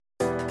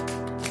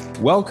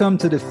Welcome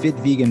to the Fit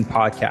Vegan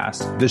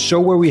Podcast, the show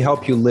where we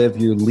help you live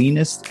your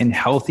leanest and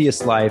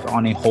healthiest life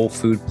on a whole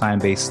food,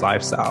 plant-based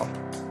lifestyle.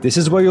 This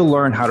is where you'll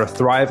learn how to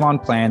thrive on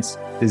plants,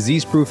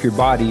 disease-proof your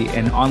body,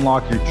 and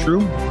unlock your true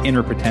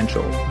inner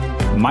potential.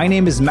 My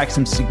name is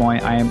Maxime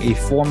Sigouin. I am a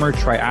former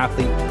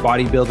triathlete,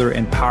 bodybuilder,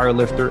 and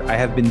powerlifter. I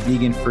have been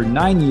vegan for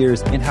 9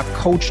 years and have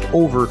coached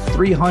over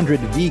 300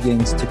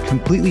 vegans to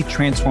completely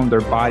transform their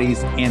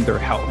bodies and their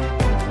health.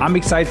 I'm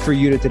excited for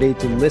you today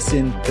to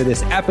listen to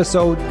this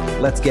episode.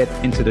 Let's get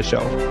into the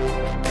show.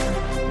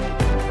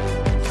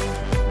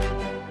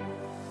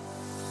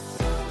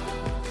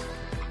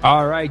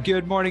 All right.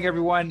 Good morning,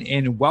 everyone,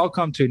 and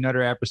welcome to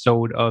another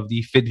episode of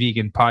the Fit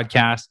Vegan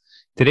Podcast.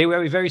 Today, we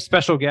have a very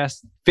special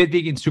guest, Fit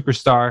Vegan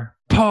superstar,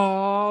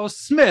 Paul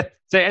Smith.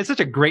 It's such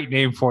a great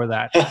name for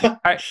that. How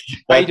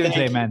are you doing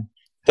today, man?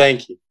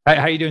 Thank you. How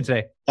are you doing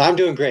today? I'm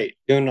doing great.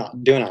 Doing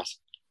awesome.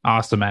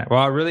 Awesome, man.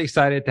 Well, I'm really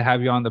excited to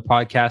have you on the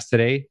podcast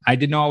today. I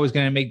didn't know I was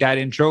going to make that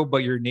intro, but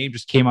your name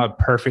just came out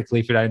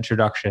perfectly for that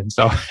introduction.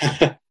 So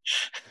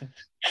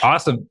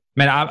awesome,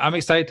 man. I'm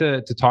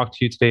excited to talk to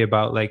you today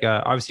about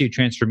obviously your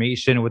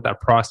transformation, what that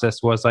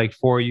process was like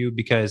for you,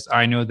 because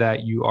I know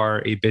that you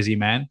are a busy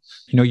man.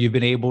 You know, you've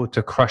been able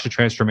to crush a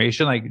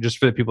transformation. Like, just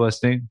for the people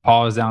listening,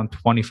 Paul is down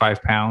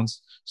 25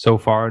 pounds so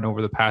far and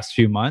over the past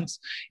few months.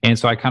 And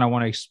so I kind of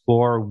want to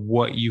explore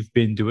what you've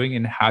been doing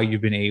and how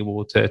you've been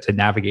able to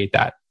navigate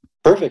that.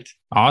 Perfect.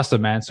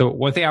 Awesome, man. So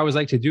one thing I always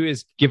like to do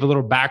is give a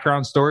little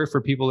background story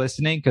for people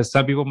listening, because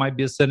some people might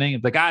be listening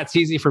and like, it's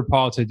easy for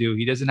Paul to do.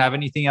 He doesn't have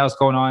anything else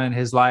going on in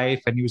his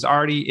life, and he was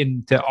already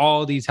into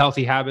all these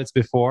healthy habits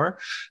before.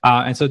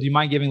 And so do you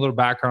mind giving a little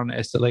background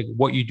as to like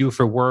what you do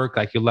for work,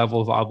 like your level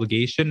of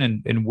obligation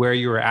and where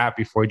you were at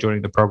before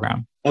joining the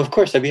program? Of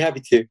course, I'd be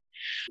happy to.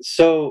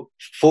 So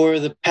for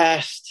the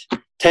past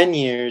 14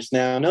 years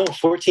now,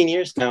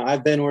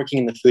 I've been working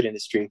in the food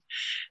industry,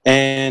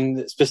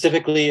 and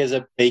specifically as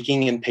a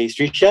baking and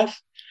pastry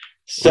chef.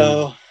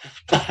 So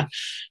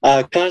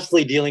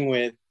constantly dealing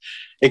with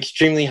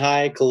extremely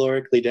high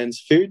calorically dense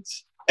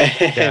foods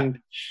and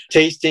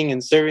tasting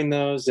and serving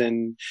those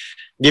and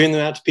giving them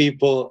out to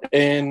people.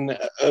 And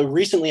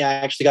recently I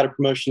actually got a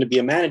promotion to be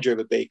a manager of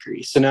a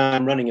bakery. So now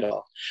I'm running it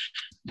all.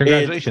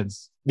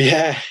 Congratulations.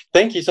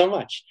 Thank you so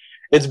much.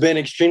 It's been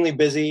extremely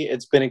busy.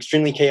 It's been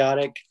extremely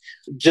chaotic.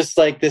 Just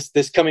like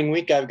this coming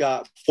week, I've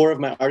got 4 of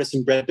my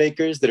artisan bread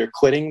bakers that are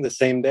quitting the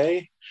same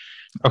day.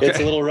 Okay. It's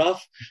a little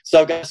rough.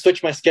 So I've got to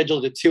switch my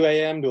schedule to 2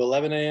 a.m. to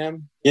 11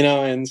 a.m.,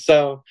 and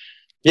so,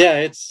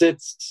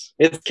 it's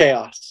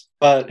chaos,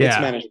 but it's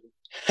manageable.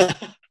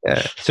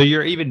 So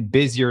you're even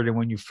busier than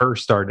when you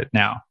first started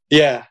now.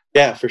 Yeah,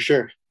 for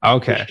sure.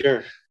 Okay. For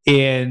sure.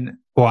 And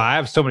well, I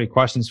have so many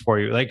questions for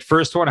you. Like,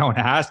 first one I want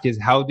to ask is,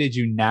 how did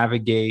you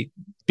navigate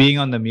being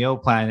on the meal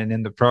plan and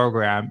in the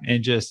program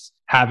and just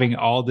having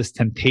all this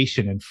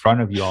temptation in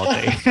front of you all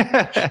day?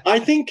 I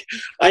think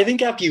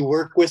after you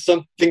work with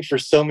something for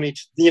so many,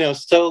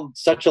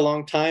 such a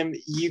long time,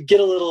 you get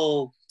a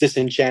little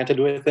disenchanted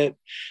with it.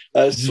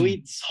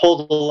 Sweets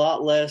hold a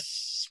lot less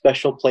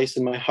special place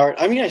in my heart.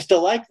 I mean, I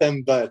still like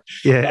them, but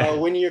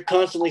when you're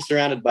constantly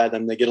surrounded by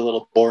them, they get a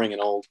little boring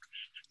and old.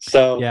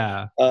 So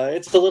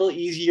it's a little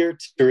easier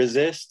to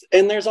resist.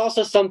 And there's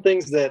also some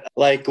things that,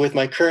 like with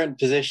my current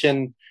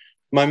position,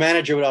 my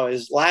manager would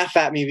always laugh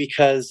at me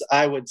because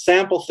I would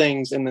sample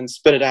things and then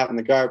spit it out in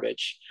the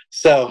garbage.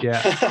 So,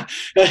 just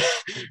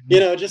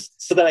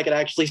so that I could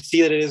actually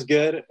see that it is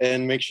good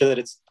and make sure that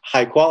it's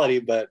high quality,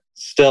 but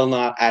still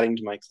not adding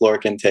to my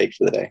caloric intake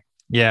for the day.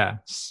 Yeah,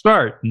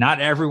 smart.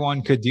 Not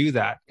everyone could do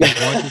that.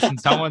 Once it's in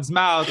someone's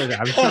mouth, I'm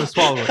just going to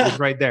swallow it. It's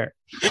right there.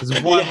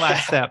 There's one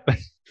last step.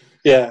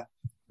 Yeah.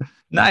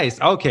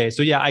 Nice. Okay.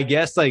 So I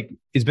guess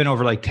it's been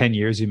over 10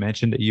 years. You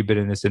mentioned that you've been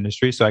in this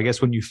industry. So I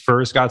guess when you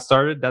first got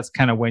started, that's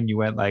kind of when you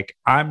went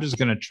I'm just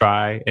going to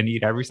try and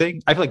eat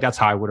everything. I feel like that's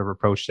how I would have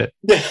approached it.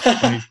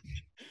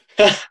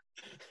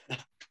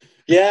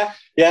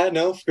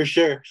 No, for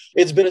sure.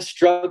 It's been a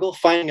struggle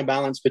finding a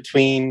balance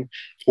between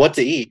what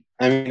to eat.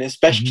 I mean,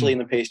 especially in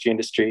the pastry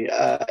industry.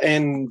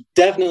 And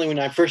definitely when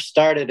I first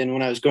started and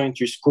when I was going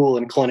through school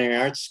and culinary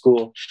arts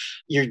school,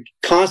 you're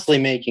constantly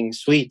making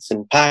sweets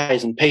and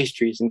pies and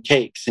pastries and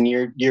cakes, and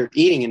you're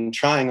eating and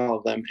trying all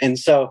of them. And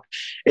so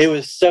it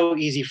was so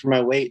easy for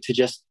my weight to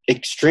just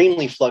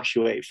extremely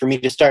fluctuate, for me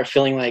to start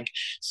feeling like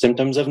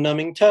symptoms of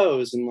numbing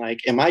toes and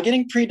am I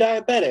getting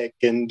pre-diabetic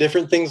and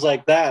different things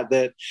like that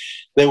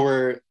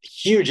were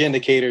huge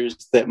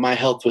indicators that my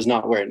health was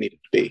not where it needed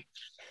to be.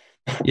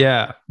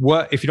 Yeah.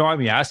 What, if you don't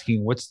mind me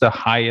asking, what's the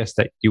highest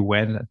that you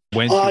went to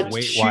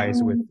weight-wise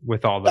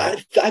with all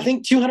that? I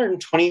think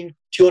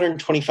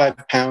 225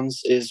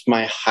 pounds is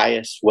my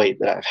highest weight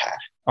that I've had.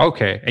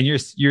 Okay. And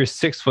you're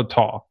 6 foot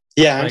tall.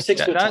 Yeah, I'm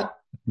 6 foot tall.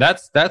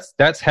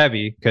 That's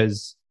heavy,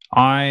 because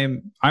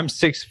I'm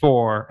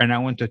 6'4" and I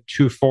went to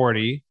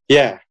 240.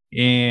 Yeah.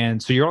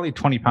 And so you're only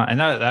 20 pounds. And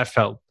that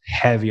felt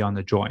heavy on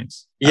the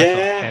joints. That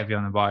felt heavy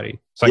on the body.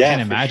 So I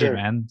can't imagine,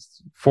 man.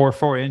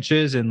 4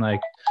 inches and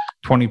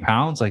 20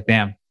 pounds.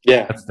 Damn.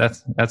 Yeah.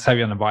 That's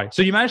heavy on the body.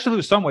 So you managed to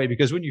lose some weight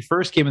because when you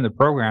first came in the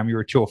program, you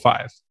were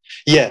 205.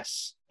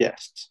 Yes.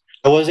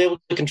 I was able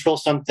to control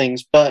some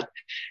things, but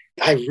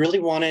I really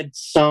wanted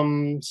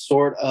some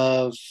sort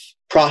of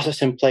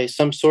process in place,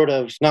 some sort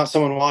of, not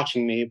someone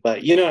watching me,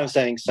 but you know what I'm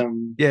saying,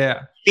 some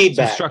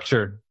feedback. Some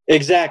structure.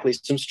 Exactly,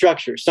 some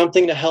structure,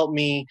 something to help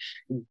me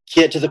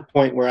get to the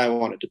point where I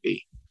wanted to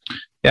be.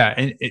 Yeah,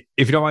 and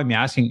if you don't mind me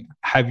asking,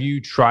 have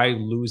you tried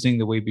losing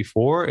the weight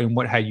before, and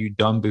what had you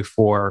done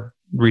before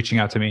reaching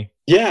out to me?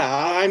 Yeah,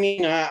 I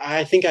mean,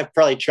 I think I've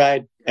probably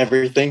tried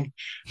everything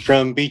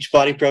from beach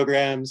body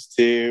programs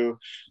to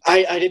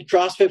I did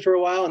CrossFit for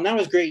a while, and that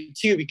was great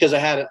too because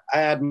I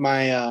had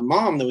my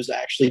mom that was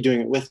actually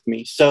doing it with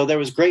me, so there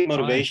was great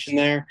motivation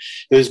there.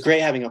 It was great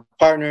having a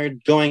partner,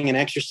 going and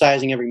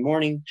exercising every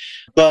morning,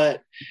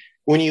 but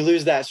when you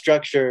lose that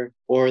structure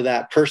or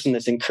that person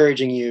that's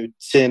encouraging you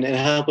and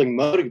helping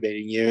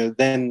motivating you,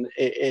 then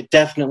it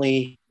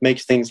definitely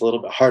makes things a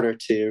little bit harder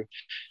to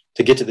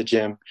get to the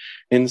gym.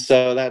 And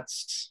so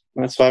that's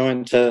why I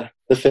went to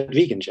the Fit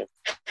Vegan gym.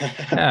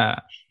 Yeah.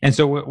 And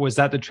so was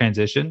that the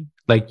transition?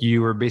 Like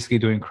you were basically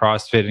doing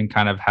CrossFit and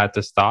kind of had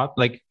to stop?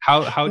 Like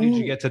how did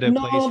you get to the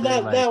place where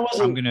you're like,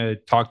 I'm going to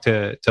talk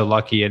to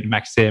Lucky and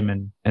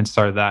Maxim and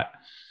start that?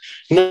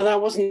 No,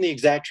 that wasn't the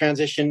exact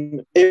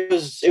transition. It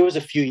was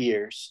a few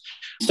years.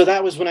 So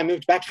that was when I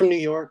moved back from New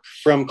York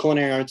from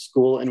culinary arts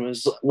school and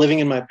was living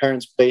in my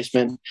parents'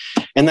 basement.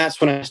 And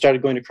that's when I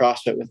started going to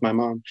CrossFit with my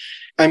mom.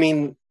 I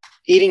mean,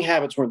 eating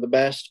habits weren't the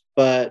best,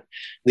 but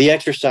the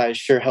exercise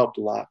sure helped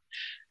a lot.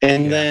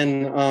 And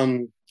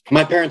then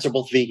my parents are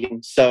both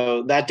vegan,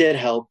 so that did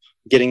help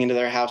getting into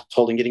their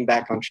household and getting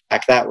back on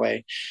track that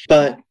way.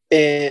 But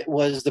it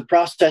was the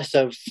process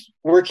of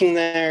working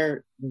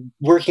there,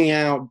 working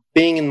out,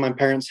 being in my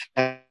parents'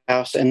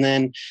 house, and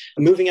then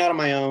moving out on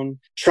my own,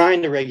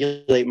 trying to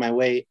regulate my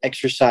weight,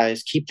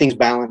 exercise, keep things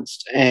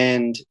balanced,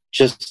 and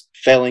just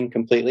failing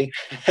completely.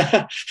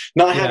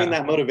 Not having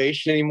that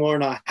motivation anymore,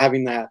 not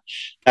having that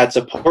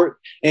support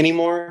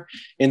anymore.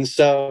 And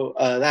so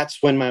that's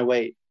when my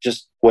weight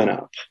just went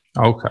up.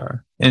 Okay.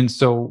 And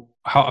so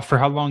for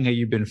how long have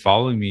you been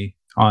following me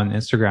on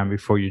Instagram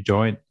before you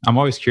joined? I'm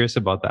always curious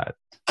about that.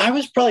 I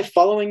was probably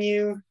following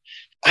you.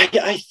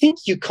 I think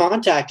you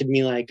contacted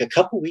me like a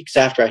couple weeks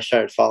after I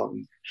started following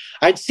you.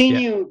 I'd seen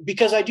you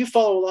because I do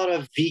follow a lot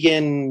of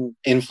vegan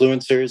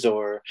influencers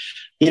or,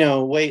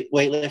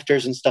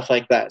 weightlifters and stuff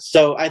like that.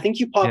 So I think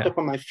you popped up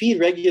on my feed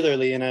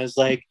regularly. And I was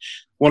like,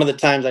 one of the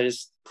times I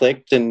just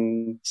clicked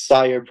and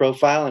saw your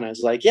profile and I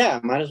was like,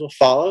 yeah, might as well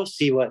follow,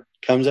 see what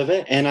comes of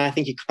it. And I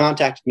think you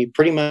contacted me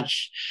pretty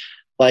much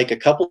like a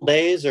couple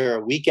days or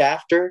a week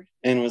after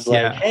and was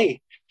like,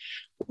 hey,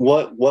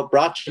 what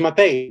brought you to my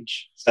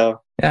page?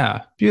 So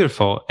yeah,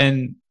 beautiful.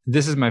 And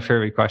this is my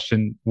favorite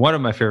question. One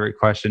of my favorite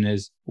question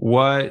is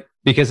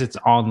because it's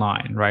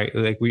online, right?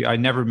 Like I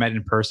never met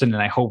in person,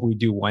 and I hope we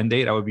do one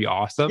day. That would be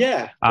awesome.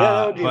 Yeah,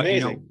 that would be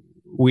amazing.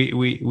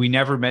 We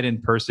never met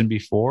in person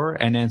before,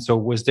 and then so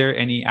was there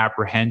any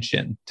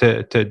apprehension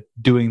to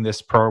doing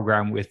this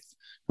program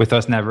with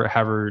us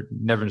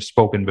never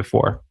spoken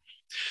before?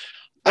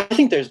 I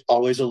think there's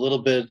always a little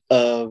bit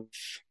of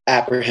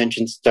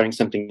apprehension starting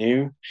something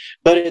new,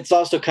 but it's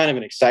also kind of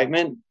an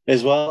excitement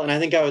as well. And I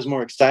think I was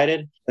more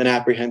excited than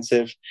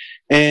apprehensive.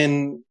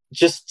 And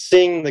just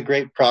seeing the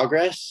great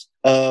progress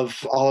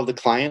of all of the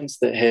clients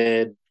that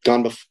had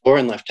gone before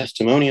and left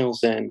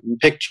testimonials and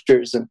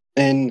pictures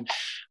and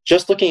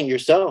just looking at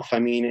yourself, I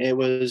mean, it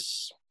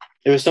was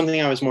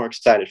something I was more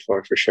excited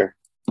for sure.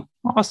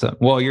 Awesome.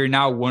 Well, you're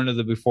now one of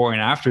the before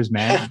and afters,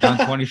 man. You've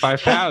done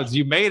 25 pounds.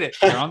 You made it.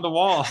 You're on the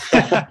wall.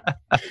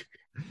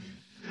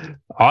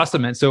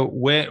 Awesome. And so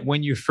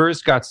when you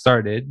first got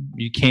started,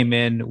 you came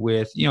in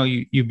with,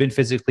 you've been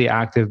physically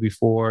active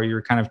before.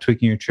 You're kind of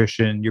tweaking your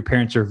nutrition. Your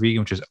parents are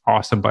vegan, which is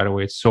awesome, by the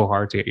way. It's so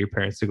hard to get your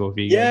parents to go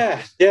vegan.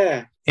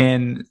 Yeah.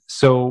 And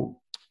so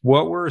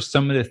what were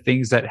some of the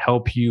things that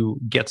help you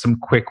get some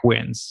quick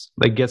wins,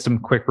 like get some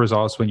quick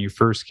results when you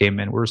first came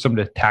in? What were some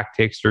of the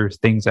tactics or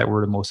things that were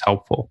the most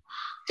helpful?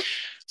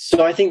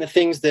 So I think the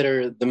things that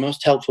are the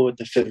most helpful with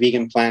the Fit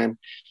Vegan plan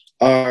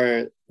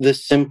are the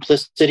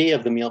simplicity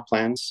of the meal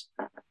plans,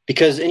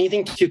 because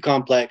anything too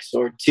complex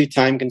or too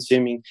time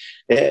consuming,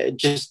 it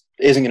just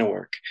isn't going to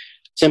work.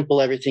 Simple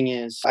everything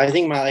is. I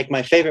think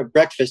my favorite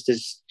breakfast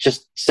is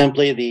just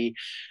simply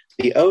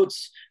the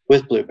oats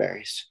with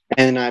blueberries,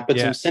 and I put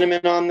some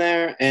cinnamon on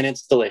there, and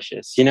it's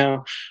delicious.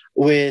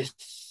 With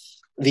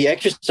the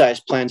exercise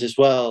plans as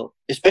well,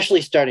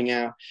 especially starting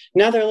out.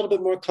 Now they're a little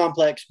bit more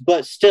complex,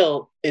 but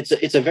still,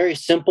 it's a very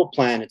simple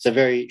plan. It's a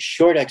very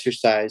short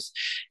exercise.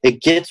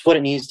 It gets what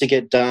it needs to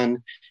get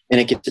done, and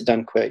it gets it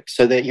done quick,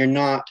 so that you're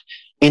not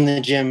in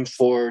the gym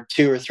for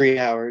 2 or 3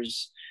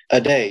 hours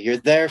a day. You're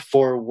there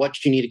for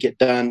what you need to get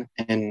done,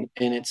 and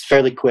it's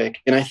fairly quick.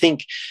 And I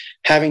think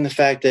having the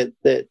fact that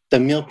the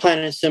meal plan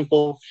is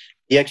simple,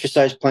 the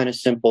exercise plan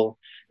is simple,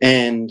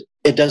 and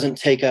it doesn't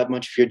take up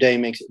much of your day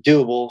makes it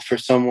doable for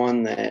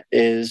someone that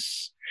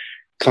is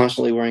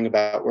constantly worrying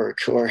about work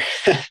or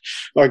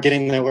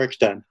getting their work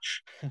done.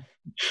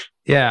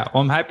 Yeah,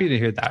 well, I'm happy to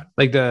hear that.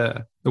 Like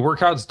the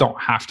workouts don't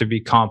have to be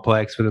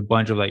complex with a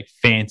bunch of like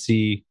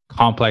fancy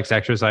complex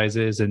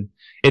exercises, and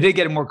it did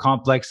get more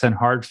complex and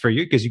hard for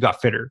you because you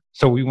got fitter.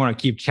 So we want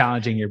to keep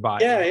challenging your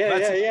body.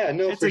 Yeah.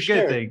 No, It's for a good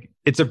sure. thing.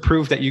 It's a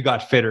proof that you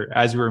got fitter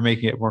as we were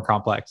making it more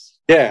complex.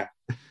 Yeah.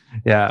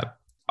 Yeah.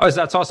 Oh, so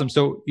that's awesome.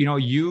 So,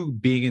 you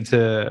being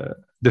into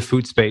the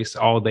food space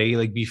all day,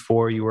 like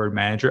before you were a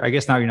manager, I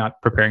guess now you're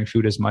not preparing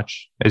food as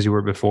much as you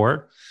were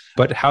before.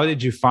 But how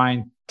did you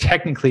find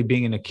technically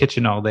being in a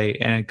kitchen all day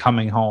and then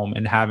coming home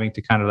and having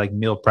to kind of like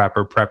meal prep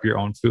or prep your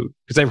own food?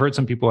 Because I've heard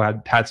some people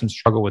had some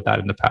struggle with that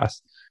in the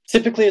past.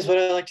 Typically, is what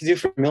I like to do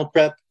for meal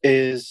prep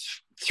is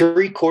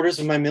 3/4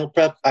 of my meal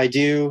prep I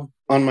do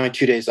on my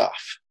 2 days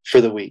off for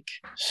the week,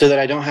 so that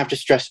I don't have to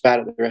stress about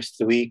it the rest of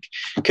the week.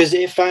 Because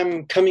if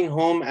I'm coming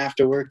home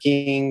after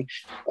working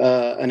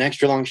an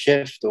extra long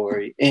shift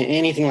or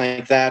anything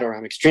like that, or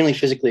I'm extremely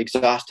physically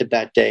exhausted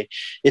that day,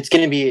 it's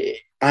going to be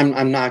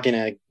I'm not going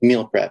to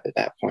meal prep at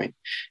that point.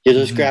 You'll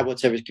just grab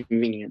whatever's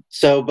convenient.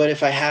 So, but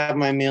if I have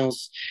my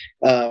meals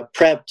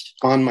prepped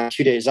on my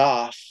 2 days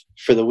off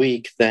for the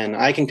week, then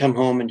I can come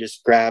home and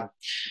just grab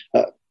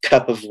a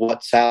cup of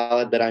what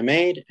salad that I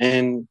made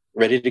and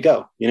ready to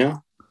go,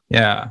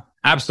 Yeah,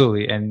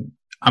 absolutely. And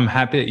I'm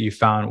happy that you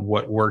found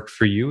what worked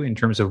for you in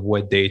terms of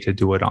what day to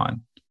do it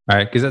on. All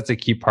right. Because that's a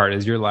key part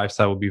is your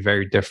lifestyle will be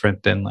very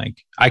different than like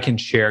I can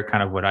share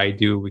kind of what I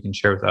do. We can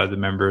share what other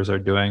members are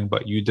doing,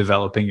 but you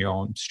developing your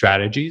own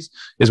strategies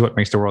is what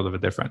makes the world of a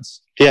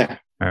difference. Yeah.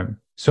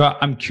 So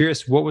I'm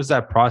curious, what was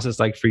that process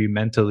like for you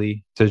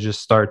mentally to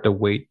just start to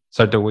wait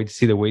to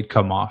see the weight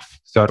come off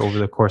start over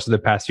the course of the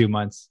past few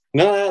months?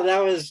 No,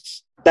 that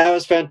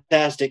was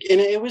fantastic. And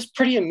it was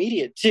pretty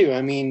immediate too.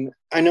 I mean,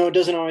 I know it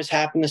doesn't always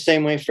happen the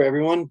same way for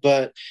everyone,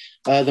 but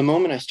the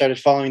moment I started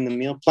following the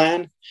meal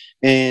plan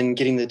and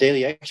getting the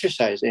daily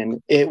exercise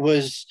in, it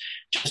was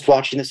just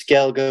watching the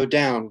scale go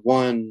down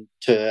 1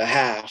 to a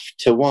half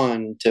to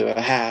 1 to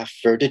a half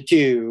or to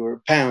 2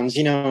 or pounds,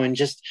 and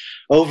just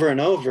over and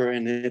over.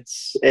 And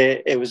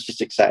it was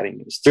just exciting.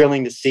 It was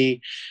thrilling to see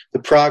the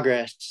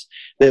progress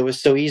that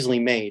was so easily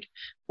made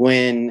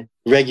when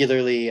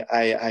regularly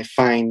I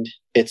find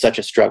it's such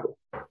a struggle.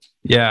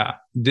 Yeah.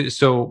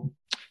 So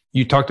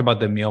you talked about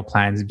the meal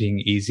plans being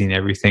easy and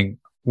everything.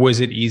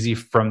 Was it easy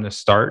from the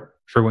start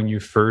for when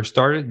you first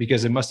started?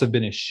 Because it must have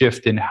been a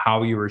shift in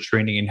how you were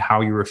training and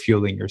how you were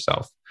fueling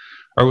yourself.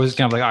 Or was it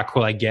kind of like,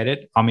 cool, I get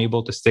it. I'm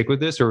able to stick with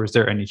this. Or was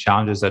there any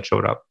challenges that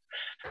showed up?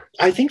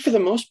 I think for the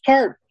most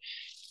part,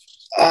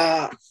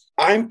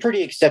 I'm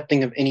pretty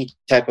accepting of any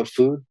type of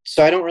food.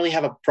 So I don't really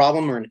have a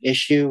problem or an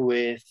issue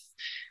with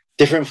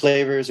different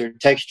flavors or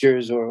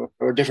textures or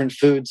different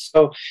foods.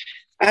 So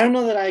I don't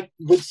know that I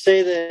would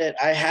say that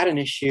I had an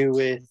issue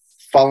with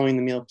following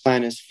the meal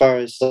plan as far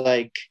as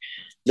like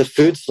the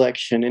food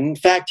selection. And in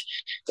fact,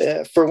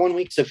 for 1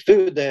 week of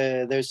food,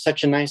 there's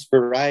such a nice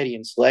variety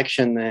and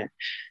selection that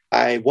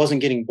I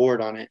wasn't getting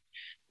bored on it.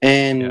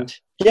 And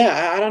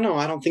I don't know.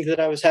 I don't think that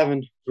I was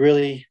having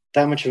really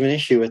that much of an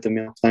issue with the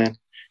meal plan.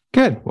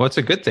 Good. Well, it's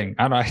a good thing.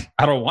 I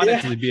don't want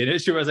it to be an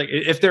issue. I was like,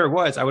 if there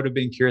was, I would have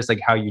been curious, like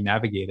how you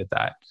navigated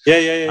that.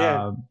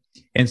 Yeah.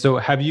 And so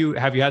have you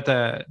had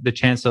the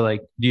chance to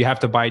like, do you have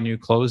to buy new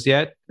clothes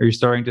yet? Are you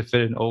starting to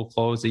fit in old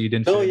clothes that you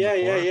didn't fit in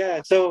before?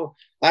 Yeah. So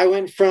I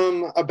went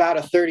from about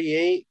a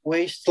 38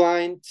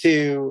 waistline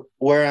to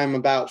where I'm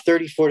about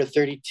 34 to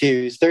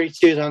 32s.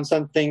 32s on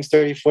some things,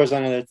 34s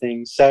on other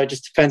things. So it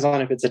just depends on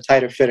if it's a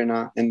tighter fit or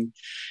not. And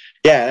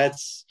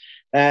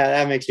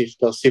that makes me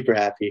feel super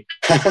happy.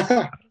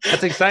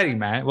 That's exciting,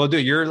 man. Well,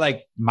 dude, you're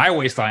like my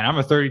waistline. I'm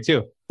a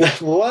 32.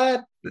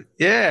 What?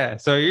 Yeah.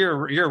 So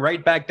you're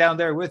right back down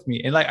there with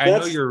me. And like, I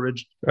know your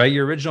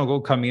original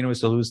goal coming in was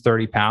to lose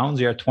 30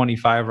 pounds. You're at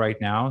 25 right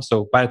now.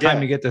 So by the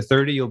time you get to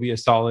 30, you'll be a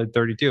solid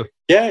 32.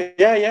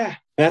 Yeah.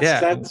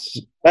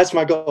 That's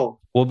my goal.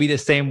 We'll be the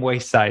same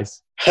waist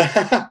size.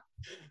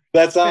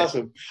 That's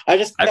awesome. I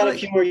just got a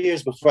few more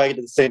years before I get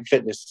to the same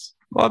fitness.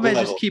 Well, man,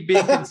 just keep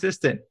being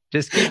consistent.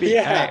 Just keep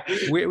being. I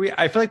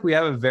feel like we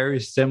have a very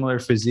similar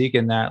physique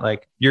in that,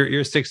 like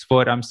you're 6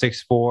 foot, I'm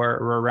 6'4",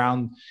 we're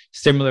around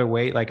similar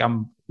weight. Like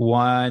I'm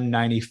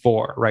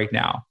 194 right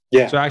now.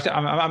 Yeah. So actually,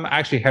 I'm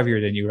actually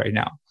heavier than you right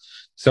now.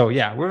 So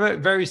yeah, we're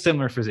very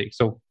similar physique.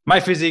 So my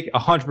physique,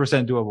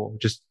 100% doable.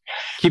 Just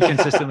keep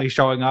consistently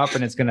showing up,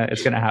 and it's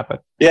gonna happen.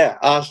 Yeah,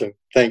 awesome.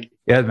 Thank you.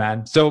 Yeah,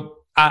 man. So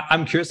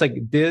I'm curious, like,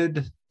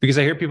 because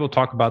I hear people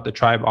talk about the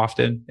tribe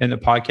often in the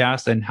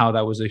podcast and how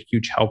that was a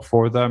huge help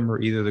for them,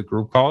 or either the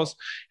group calls.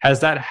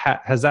 Has that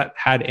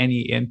had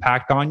any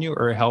impact on you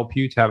or help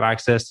you to have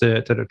access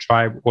to the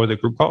tribe or the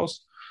group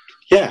calls?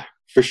 Yeah,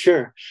 for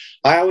sure.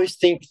 I always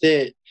think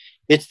that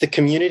it's the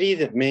community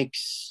that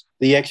makes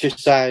the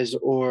exercise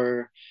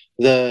or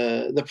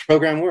the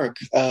program work.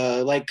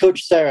 Like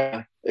Coach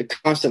Sarah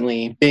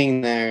constantly being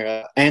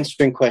there,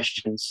 answering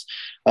questions,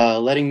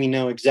 letting me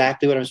know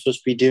exactly what I'm supposed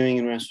to be doing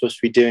and when I'm supposed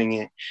to be doing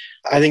it.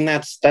 I think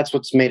that's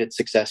what's made it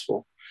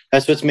successful.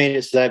 That's what's made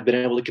it so that I've been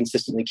able to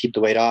consistently keep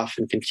the weight off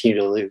and continue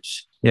to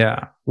lose.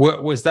 Yeah.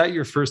 Was that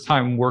your first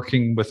time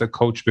working with a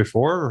coach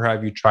before, or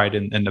have you tried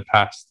in the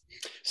past?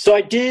 So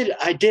I did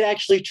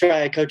actually try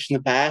a coach in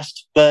the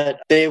past,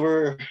 but they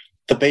were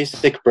the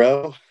basic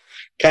bro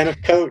kind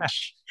of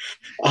coach.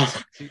 Uh,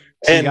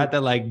 So you got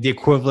and the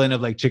equivalent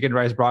of like chicken,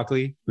 rice,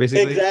 broccoli,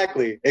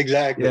 basically?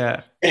 exactly.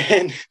 Yeah.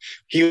 And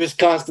he was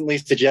constantly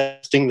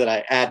suggesting that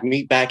I add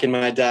meat back in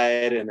my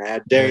diet and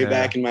add dairy Yeah.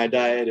 back in my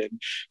diet and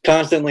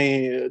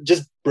constantly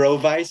just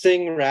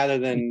bro-vicing rather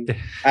than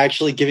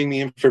actually giving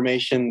me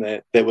information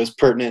that was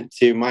pertinent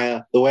to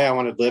the way I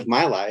wanted to live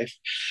my life.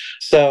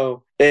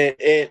 So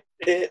it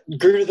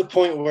grew to the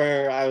point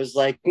where I was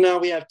like, no,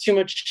 we have too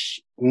much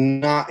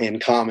not in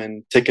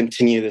common to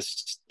continue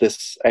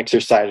this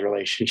exercise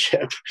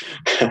relationship.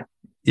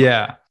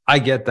 Yeah, I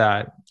get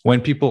that. When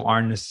people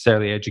aren't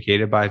necessarily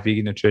educated by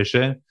vegan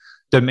nutrition,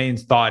 the main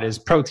thought is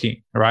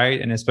protein,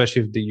 right? And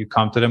especially if you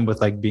come to them with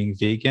like being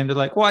vegan, they're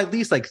like, well, at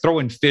least like throw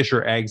in fish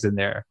or eggs in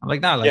there. I'm like,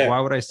 no, like, Yeah, why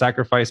would I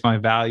sacrifice my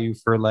value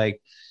for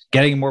like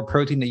getting more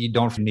protein that you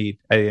don't need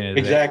at the end of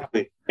the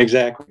day?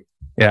 exactly.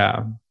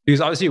 Yeah.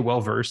 Because obviously you're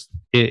well versed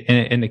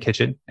in the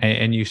kitchen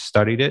and you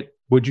studied it.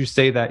 Would you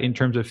say that in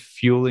terms of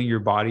fueling your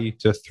body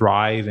to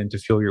thrive and to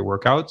fuel your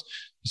workouts,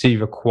 you say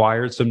you've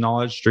acquired some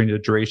knowledge during the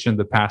duration of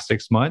the past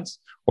 6 months,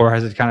 or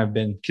has it kind of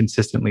been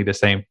consistently the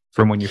same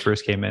from when you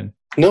first came in?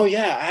 No,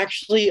 yeah,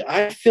 actually,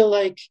 I feel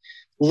like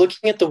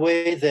looking at the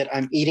way that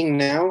I'm eating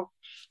now,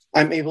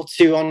 I'm able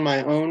to on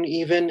my own,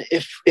 even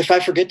if I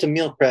forget to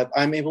meal prep,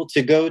 I'm able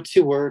to go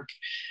to work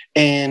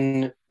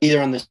and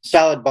either on the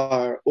salad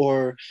bar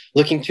or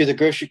looking through the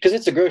grocery, because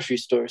it's a grocery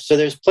store. So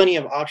there's plenty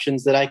of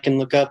options that I can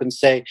look up and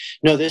say,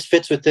 no, this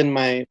fits within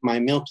my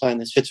meal plan.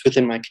 This fits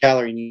within my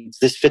calorie needs.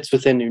 This fits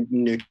within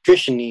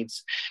nutrition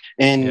needs,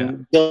 Yeah.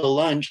 and build a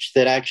lunch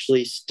that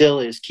actually still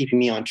is keeping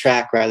me on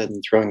track rather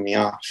than throwing me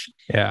off.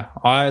 Yeah,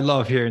 I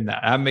love hearing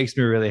that. That makes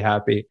me really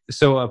happy.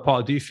 So,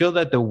 Paul, do you feel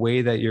that the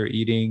way that you're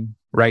eating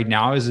right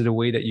now, is it a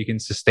way that you can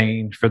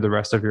sustain for the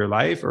rest of your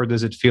life, or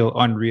does it feel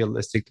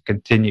unrealistic to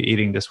continue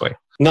eating this way?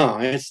 No,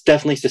 it's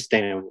definitely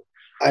sustainable.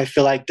 I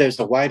feel like there's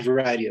a wide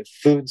variety of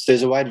foods,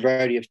 there's a wide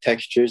variety of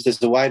textures,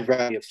 there's a wide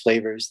variety of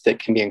flavors that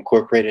can be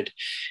incorporated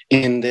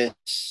in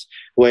this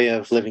way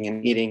of living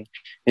and eating.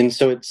 And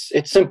so it's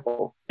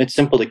simple. It's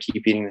simple to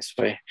keep eating this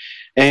way.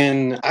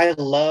 And I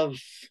love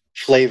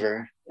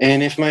flavor.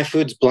 And if my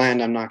food's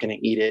bland, I'm not going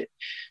to eat it.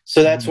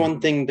 So that's Mm. one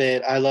thing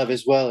that I love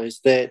as well, is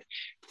that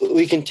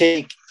we can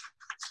take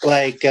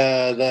like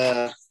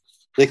the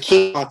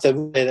quinoa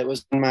tabule that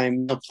was in my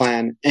meal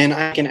plan, and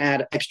I can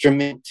add extra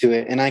mint to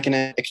it, and I can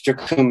add extra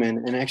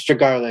cumin and extra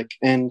garlic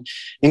and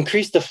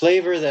increase the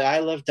flavor that I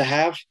love to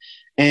have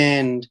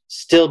and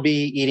still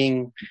be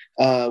eating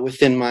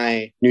within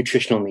my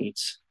nutritional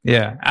needs.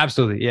 Yeah,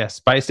 absolutely. Yeah,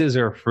 spices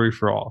are free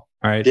for all.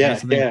 Right. And that's Yeah,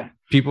 something yeah,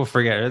 people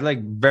forget. It's like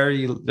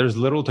there's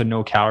little to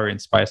no calorie in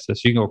spices.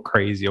 So you can go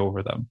crazy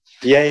over them.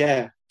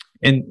 yeah.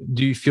 And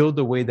do you feel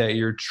the way that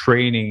you're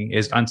training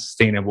is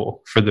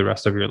unsustainable for the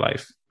rest of your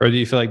life? Or do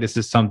you feel like this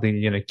is something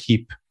you're going to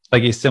keep,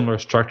 like a similar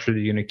structure that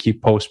you're going to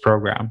keep post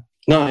program?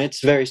 No,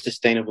 it's very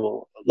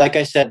sustainable. Like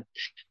I said,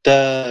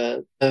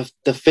 the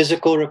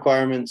physical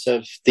requirements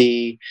of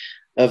the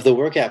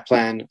workout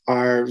plan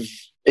are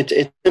it's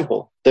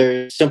simple.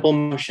 They're simple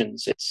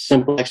motions. It's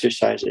simple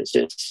exercises.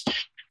 It's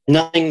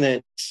nothing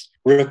that's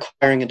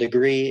requiring a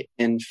degree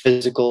in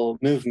physical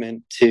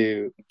movement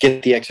to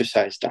get the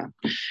exercise done.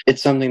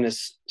 It's something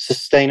that's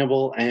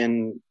sustainable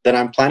and that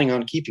I'm planning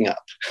on keeping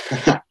up.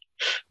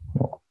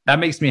 Well, that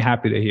makes me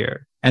happy to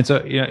hear. And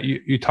so,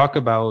 you talk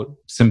about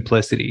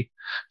simplicity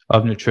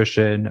of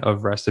nutrition,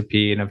 of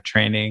recipe, and of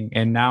training.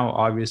 And now,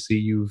 obviously,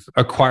 you've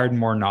acquired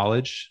more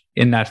knowledge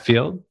in that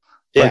field.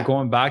 But Yeah.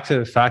 going back to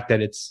the fact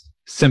that it's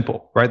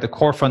simple, right? The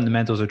core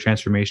fundamentals of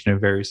transformation are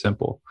very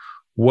simple.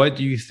 What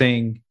do you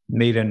think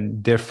made a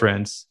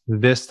difference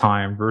this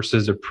time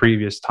versus a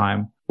previous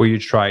time where you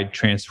tried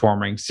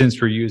transforming,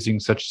 since we're using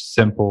such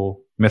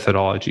simple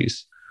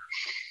methodologies?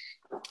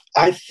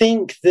 I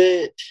think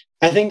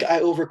I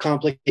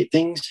overcomplicate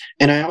things.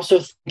 And I also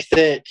think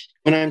that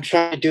when I'm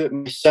trying to do it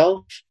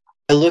myself,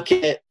 I look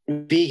at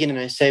vegan and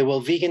I say,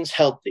 well, vegan's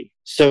healthy.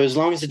 So as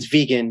long as it's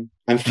vegan,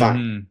 I'm fine.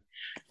 Mm-hmm.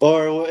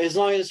 Or as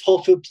long as it's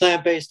whole food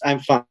plant-based, I'm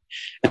fine.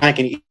 And I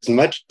can eat as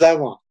much as I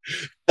want.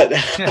 But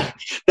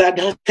that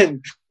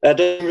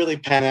doesn't really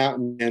pan out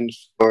and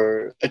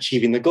for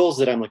achieving the goals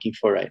that I'm looking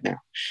for right now.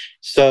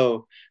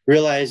 So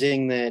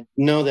realizing that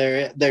no,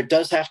 there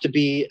does have to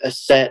be a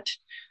set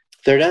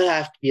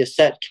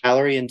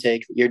calorie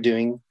intake that you're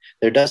doing.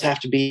 There does have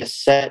to be a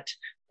set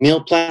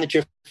meal plan that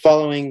you're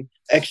following,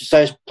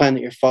 exercise plan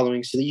that you're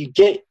following, so that you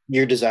get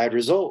your desired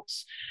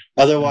results.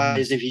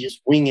 Otherwise, if you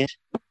just wing it,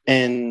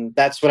 and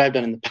that's what I've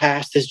done in the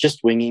past, is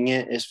just winging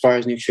it as far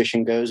as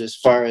nutrition goes, as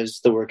far as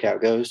the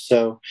workout goes.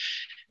 So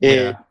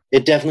it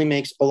definitely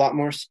makes a lot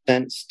more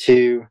sense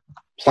to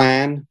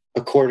plan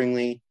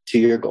accordingly to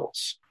your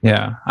goals.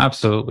 Yeah,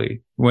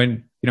 absolutely.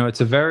 When,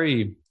 it's a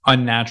very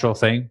unnatural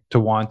thing to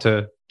want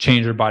to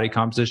change our body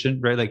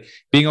composition, right? Like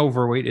being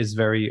overweight is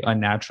very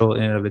unnatural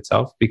in and of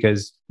itself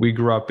because we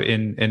grew up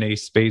in a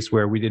space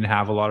where we didn't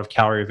have a lot of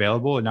calorie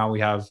available. And now we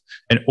have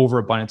an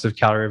overabundance of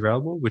calorie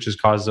available, which has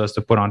caused us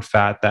to put on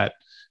fat that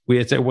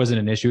it wasn't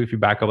an issue if you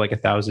back up like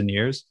 1,000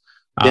 years.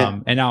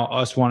 And now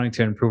us wanting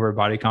to improve our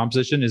body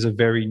composition is a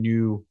very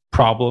new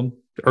problem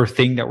or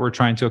thing that we're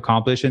trying to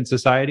accomplish in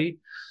society.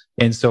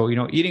 And so,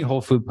 eating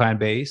whole food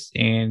plant-based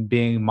and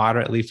being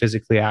moderately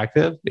physically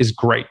active is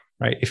great,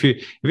 right? If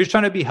you're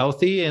trying to be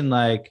healthy and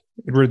like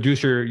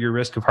reduce your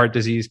risk of heart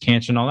disease,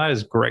 cancer, and all that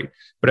is great.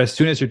 But as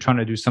soon as you're trying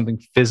to do something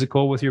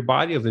physical with your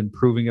body of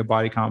improving your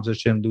body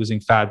composition,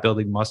 losing fat,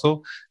 building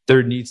muscle,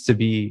 there needs to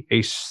be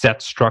a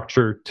set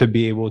structure to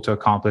be able to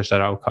accomplish that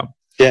outcome.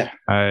 Yeah.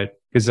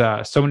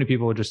 Because so many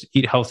people just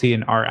eat healthy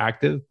and are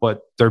active, but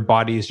their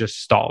body is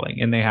just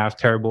stalling, and they have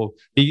terrible.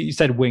 You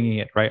said winging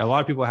it, right? A lot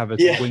of people have a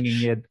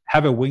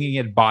winging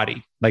it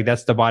body. Like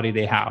that's the body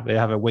they have. They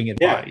have a winged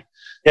body.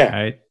 Yeah.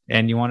 Right.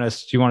 And you want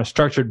a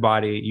structured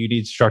body. You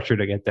need structure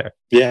to get there.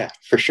 Yeah,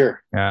 for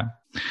sure. Yeah.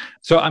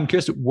 So I'm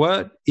curious,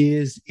 what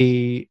is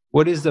the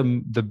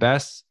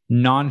best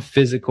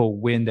non-physical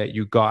win that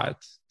you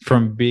got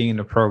from being in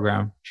the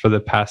program for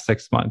the past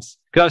 6 months?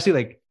 Because obviously,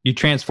 like, you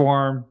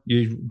transform,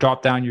 you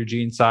drop down your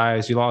gene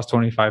size, you lost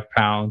 25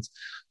 pounds.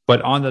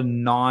 But on the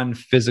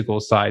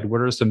non-physical side,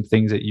 what are some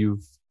things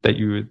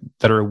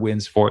that are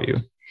wins for you?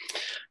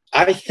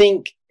 I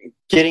think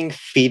getting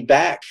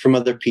feedback from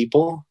other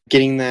people,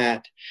 getting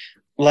that,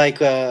 like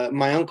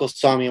my uncle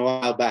saw me a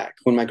while back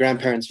when my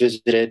grandparents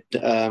visited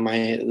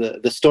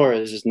the store.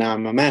 Is now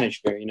I'm a manager,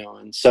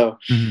 and so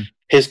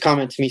his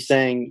comment to me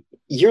saying,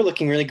 "You're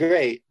looking really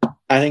great."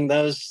 I think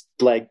those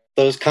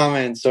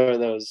comments or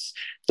those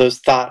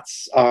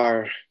thoughts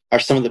are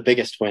some of the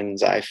biggest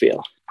wins, I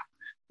feel.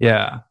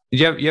 Yeah.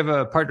 You have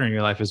a partner in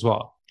your life as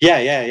well?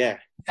 Yeah.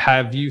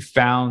 Have you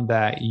found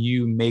that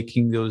you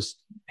making those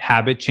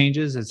habit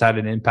changes has had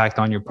an impact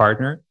on your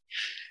partner?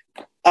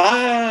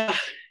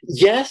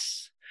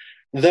 Yes.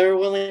 They're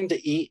willing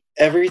to eat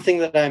everything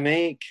that I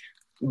make,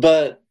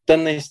 but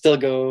then they still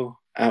go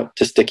out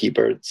to Sticky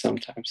Bird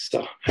sometimes,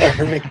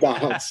 or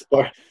McDonald's,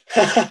 or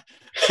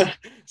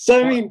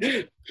so I mean,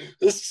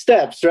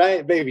 steps,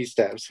 right? Baby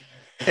steps.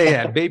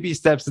 Yeah, baby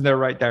steps in the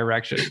right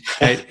direction.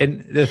 Right?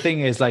 And the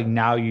thing is, like,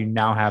 now you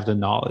have the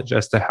knowledge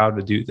as to how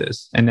to do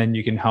this, and then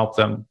you can help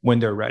them when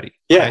they're ready.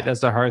 Yeah, right? That's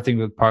the hard thing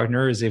with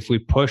partners. If we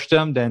push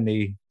them, then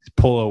they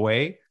pull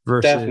away.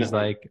 Versus Definitely.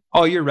 Like,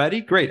 oh, you're ready?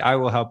 Great, I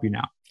will help you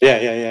now.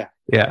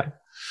 Yeah.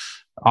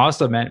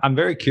 Awesome, man. I'm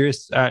very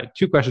curious.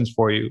 2 questions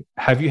for you.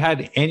 Have you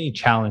had any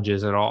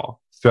challenges at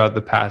all throughout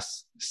the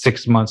past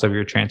 6 months of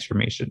your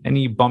transformation?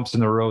 Any bumps in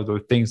the road or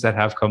things that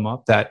have come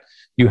up that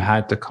you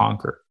had to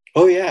conquer?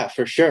 Oh, yeah,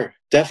 for sure.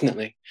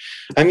 Definitely.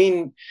 I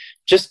mean,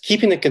 just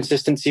keeping the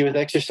consistency with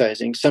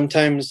exercising.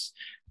 Sometimes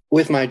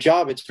with my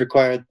job, it's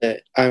required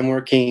that I'm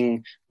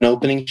working an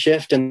opening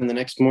shift and the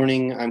next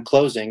morning I'm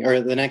closing,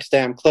 or the next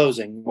day I'm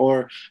closing,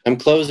 or I'm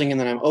closing and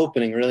then I'm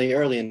opening really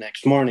early the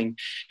next morning.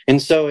 And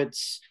so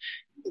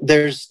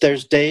there's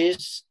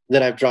days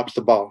that I've dropped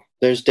the ball.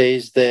 There's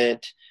days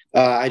that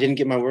I didn't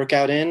get my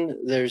workout in.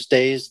 There's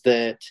days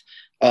that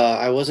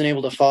I wasn't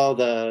able to follow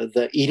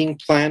the eating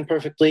plan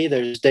perfectly.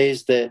 There's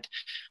days that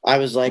I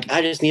was like,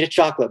 I just need a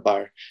chocolate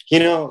bar.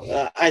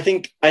 I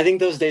think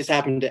those days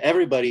happen to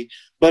everybody.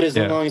 But as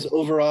long as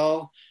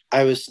overall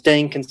I was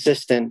staying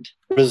consistent,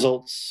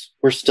 results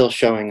were still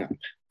showing up.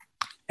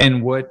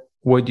 And what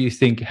do you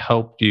think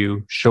helped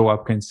you show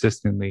up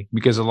consistently?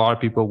 Because a lot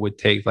of people would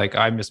take, like,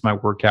 I miss my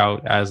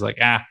workout as like,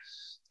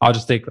 I'll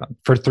just take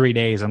for 3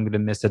 days, I'm going to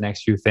miss the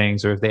next few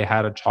things. Or if they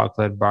had a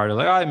chocolate bar, they're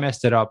like, I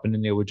messed it up. And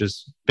then they would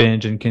just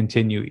binge and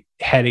continue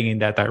heading in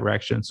that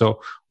direction.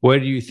 So what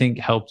do you think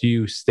helped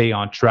you stay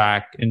on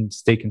track and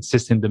stay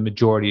consistent the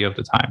majority of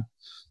the time?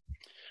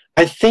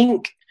 I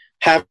think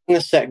having a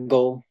set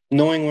goal,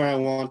 knowing where I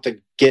want to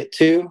get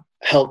to,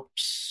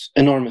 helps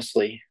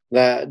enormously.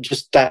 That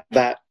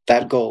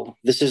goal.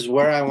 This is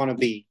where I want to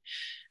be.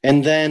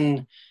 And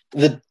then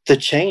the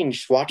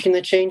change, watching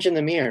the change in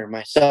the mirror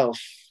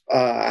myself,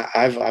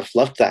 I've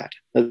loved that.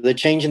 The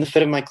change in the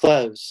fit of my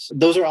clothes.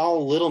 Those are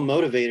all little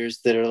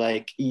motivators that are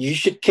like, you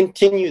should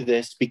continue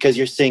this because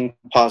you're seeing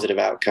positive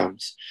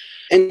outcomes.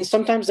 And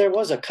sometimes there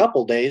was a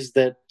couple days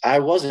that I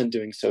wasn't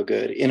doing so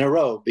good in a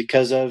row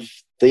because of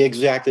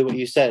exactly what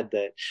you said,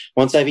 that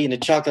once I've eaten a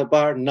chocolate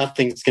bar,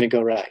 nothing's going to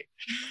go right.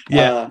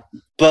 Yeah.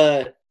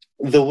 But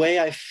the way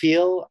I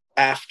feel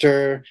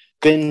after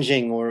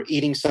binging or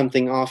eating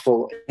something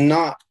awful,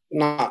 not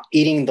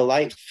eating the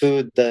light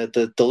food,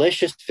 the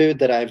delicious food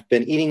that I've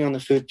been eating on the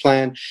food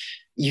plan,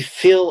 you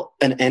feel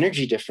an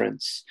energy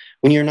difference.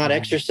 When you're not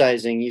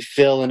exercising, you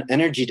feel an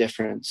energy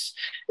difference.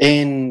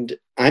 And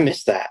I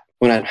miss that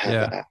when I don't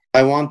have that.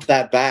 I want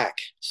that back.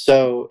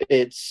 So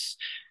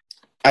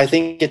I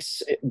think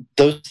it's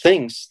those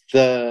things,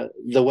 the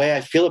way I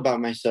feel about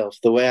myself,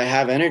 the way I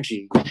have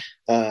energy,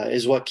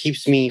 is what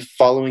keeps me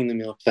following the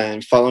meal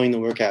plan, following the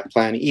workout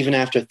plan, even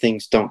after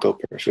things don't go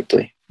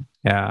perfectly.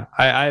 Yeah,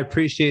 I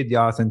appreciate the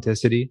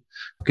authenticity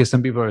because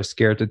some people are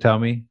scared to tell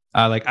me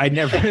Like I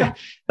never,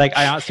 like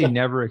I honestly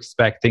never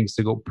expect things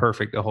to go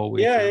perfect the whole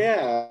way through.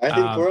 Yeah. I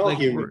think we're all like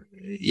human.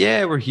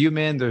 we're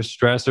human. There's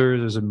stressors,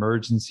 there's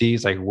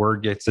emergencies, like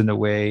work gets in the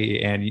way.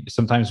 And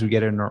sometimes we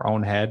get in our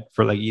own head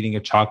for like eating a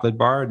chocolate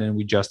bar and then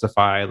we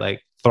justify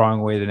like throwing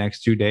away the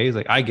next 2 days.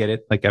 Like I get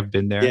it. Like I've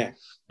been there. Yeah.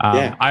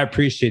 Yeah. I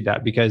appreciate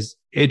that because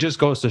it just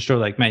goes to show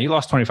like, man, you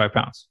lost 25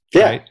 pounds.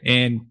 Yeah. Right.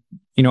 And,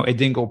 you know, it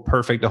didn't go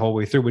perfect the whole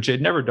way through, which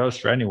it never does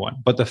for anyone.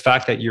 But the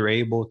fact that you're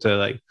able to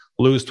like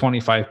lose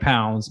 25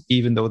 pounds,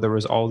 even though there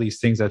was all these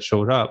things that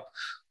showed up,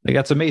 like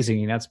that's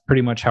amazing. And that's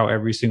pretty much how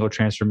every single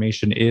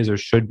transformation is or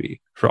should be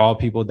for all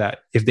people that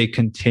if they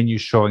continue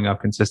showing up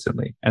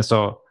consistently. And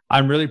so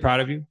I'm really proud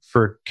of you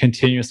for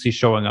continuously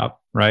showing up,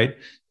 right?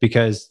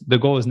 Because the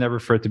goal is never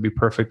for it to be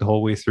perfect the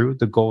whole way through.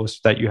 The goal is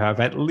that you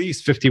have at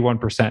least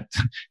 51%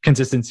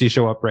 consistency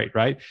show up rate,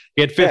 right?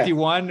 At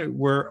 51,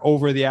 we're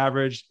over the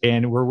average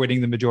and we're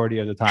winning the majority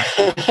of the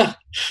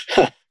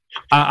time.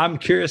 I'm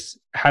curious,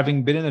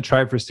 having been in the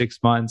tribe for 6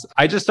 months,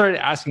 I just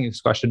started asking this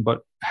question,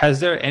 but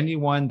has there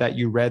anyone that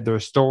you read their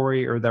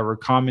story or that were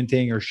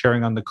commenting or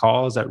sharing on the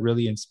calls that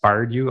really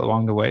inspired you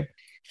along the way?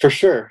 For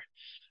sure.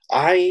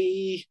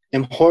 I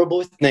am horrible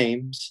with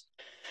names,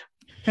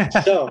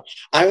 so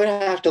I would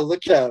have to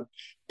look it up.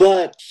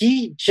 But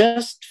he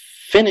just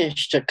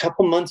finished a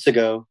couple months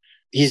ago.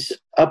 He's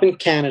up in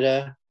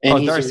Canada and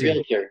he's Darcy. a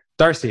realtor.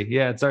 Darcy.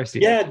 Yeah, it's Darcy.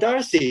 Yeah,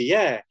 Darcy.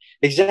 Yeah,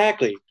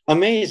 exactly.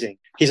 Amazing.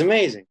 He's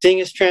amazing. Seeing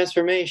his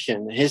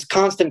transformation, his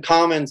constant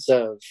comments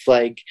of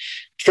like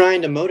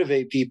trying to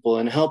motivate people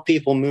and help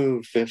people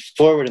move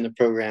forward in the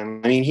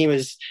program. I mean, he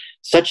was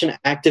such an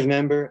active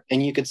member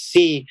and you could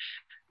see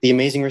the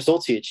amazing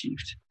results he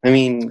achieved. I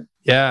mean,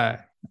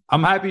 yeah,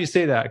 I'm happy you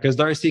say that because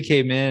Darcy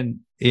came in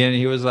and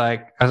he was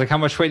like, I was like, how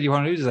much weight do you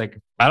want to lose? He's like,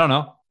 I don't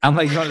know. I'm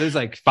like, you want to lose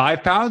like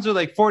 5 pounds or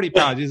like 40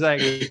 pounds? He's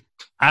like,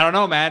 I don't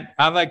know, man.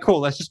 I'm like, cool,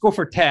 let's just go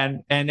for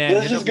 10. And then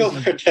let's just go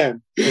for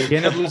 10. He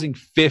ended up losing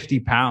 50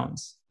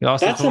 pounds.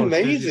 That's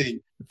amazing.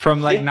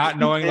 From like not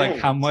knowing like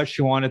how much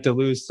he wanted to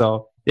lose.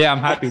 So yeah, I'm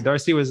happy.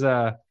 Darcy was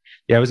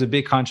was a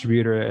big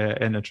contributor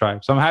in the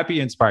tribe. So I'm happy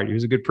he inspired you. He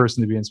was a good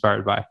person to be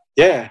inspired by.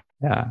 Yeah.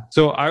 Yeah.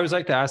 So I always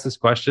like to ask this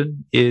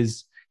question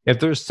is if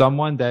there's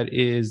someone that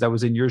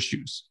was in your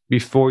shoes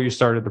before you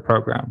started the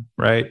program,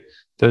 right?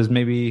 There's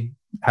maybe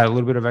had a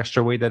little bit of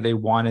extra weight that they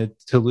wanted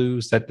to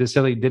lose that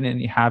necessarily didn't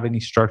have any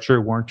structure,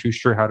 weren't too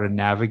sure how to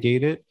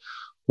navigate it.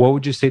 What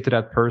would you say to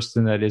that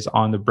person that is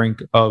on the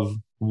brink of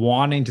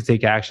wanting to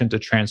take action to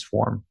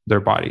transform their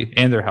body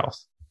and their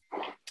health?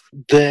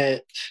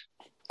 That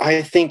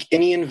I think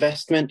any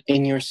investment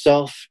in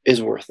yourself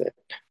is worth it.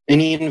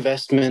 Any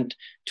investment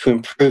to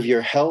improve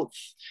your health,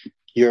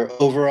 your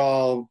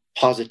overall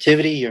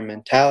positivity, your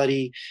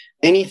mentality,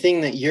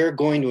 anything that you're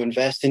going to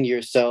invest into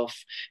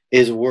yourself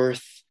is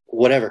worth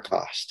whatever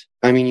cost.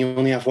 I mean, you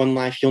only have one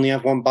life, you only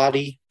have one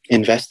body,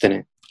 invest in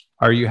it.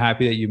 Are you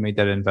happy that you made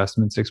that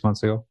investment 6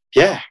 months ago?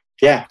 Yeah,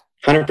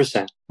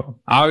 100%.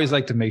 I always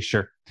like to make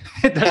sure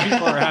that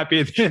people are happy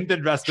with the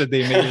investment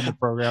they made in the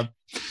program.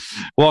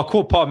 Well,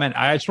 cool, Paul, man.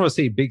 I just want to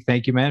say a big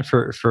thank you, man,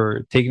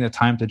 for taking the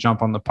time to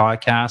jump on the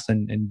podcast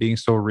and being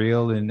so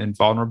real and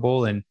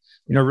vulnerable and,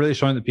 you know, really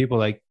showing the people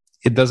like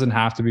it doesn't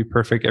have to be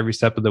perfect every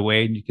step of the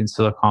way and you can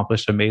still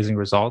accomplish amazing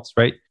results,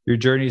 right? Your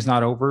journey is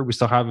not over. We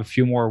still have a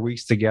few more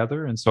weeks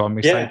together. And so I'm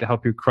excited to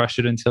help you crush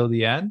it until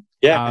the end.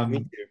 Yeah, me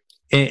too.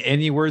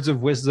 Any words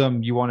of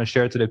wisdom you want to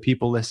share to the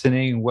people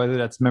listening, whether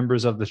that's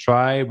members of the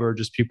tribe or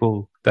just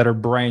people that are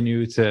brand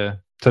new to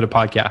the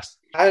podcast?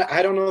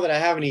 I don't know that I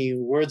have any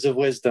words of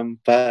wisdom,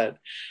 but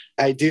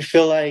I do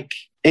feel like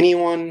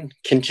anyone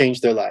can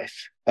change their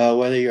life.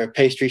 Whether you're a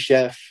pastry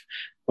chef,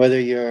 whether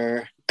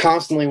you're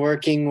constantly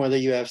working, whether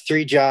you have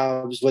 3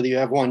 jobs, whether you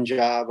have 1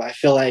 job, I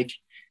feel like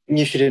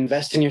you should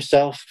invest in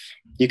yourself.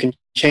 You can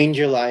change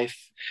your life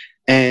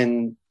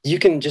and you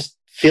can just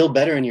feel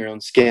better in your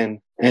own skin.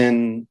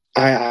 And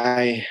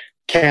I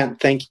can't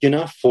thank you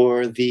enough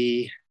for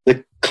the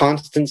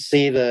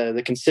constancy,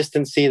 the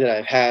consistency that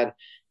I've had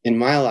in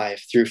my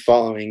life through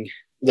following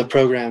the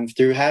program,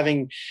 through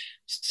having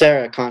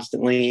Sarah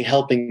constantly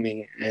helping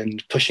me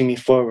and pushing me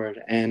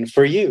forward, and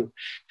for you.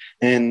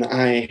 And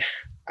I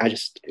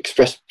just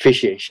express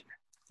appreciation.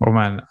 Well,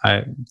 man,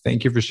 I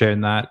thank you for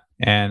sharing that.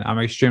 And I'm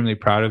extremely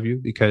proud of you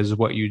because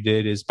what you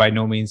did is by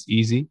no means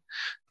easy.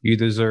 You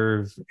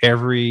deserve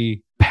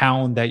every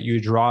pound that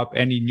you drop,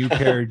 any new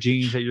pair of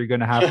jeans that you're going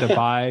to have to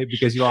buy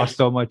because you lost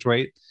so much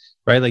weight,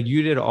 right? Like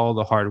you did all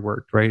the hard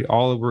work, right?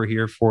 All we're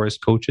here for as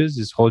coaches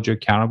is hold you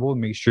accountable and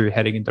make sure you're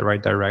heading in the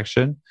right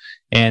direction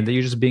and that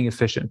you're just being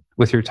efficient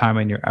with your time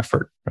and your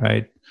effort,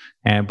 right?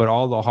 But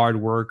all the hard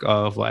work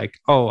of like,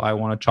 oh, I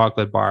want a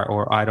chocolate bar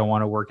or I don't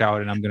want to work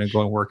out and I'm going to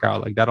go and work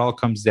out. Like that all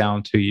comes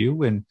down to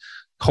you. And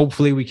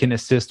hopefully we can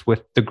assist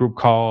with the group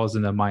calls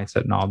and the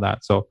mindset and all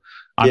that. So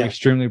I'm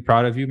extremely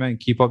proud of you, man.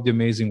 Keep up the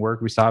amazing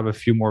work. We still have a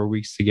few more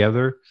weeks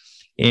together.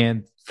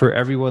 And for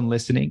everyone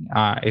listening,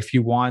 if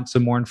you want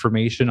some more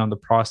information on the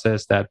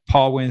process that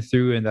Paul went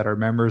through and that our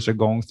members are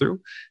going through,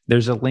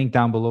 there's a link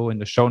down below in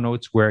the show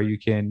notes where you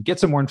can get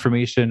some more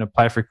information,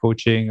 apply for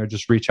coaching, or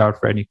just reach out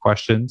for any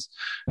questions.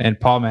 And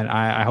Paul, man,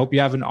 I hope you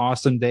have an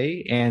awesome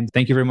day. And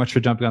thank you very much for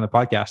jumping on the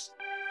podcast.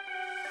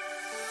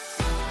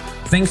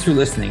 Thanks for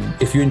listening.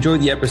 If you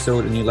enjoyed the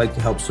episode and you'd like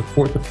to help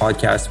support the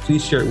podcast,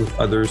 please share it with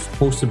others,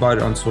 post about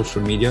it on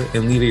social media,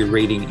 and leave a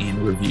rating and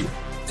review.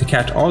 To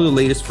catch all the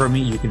latest from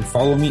me, you can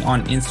follow me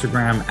on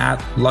Instagram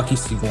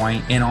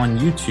 @LuckySigouin and on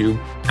YouTube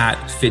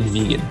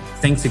 @FitVegan.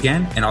 Thanks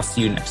again, and I'll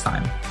see you next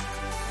time.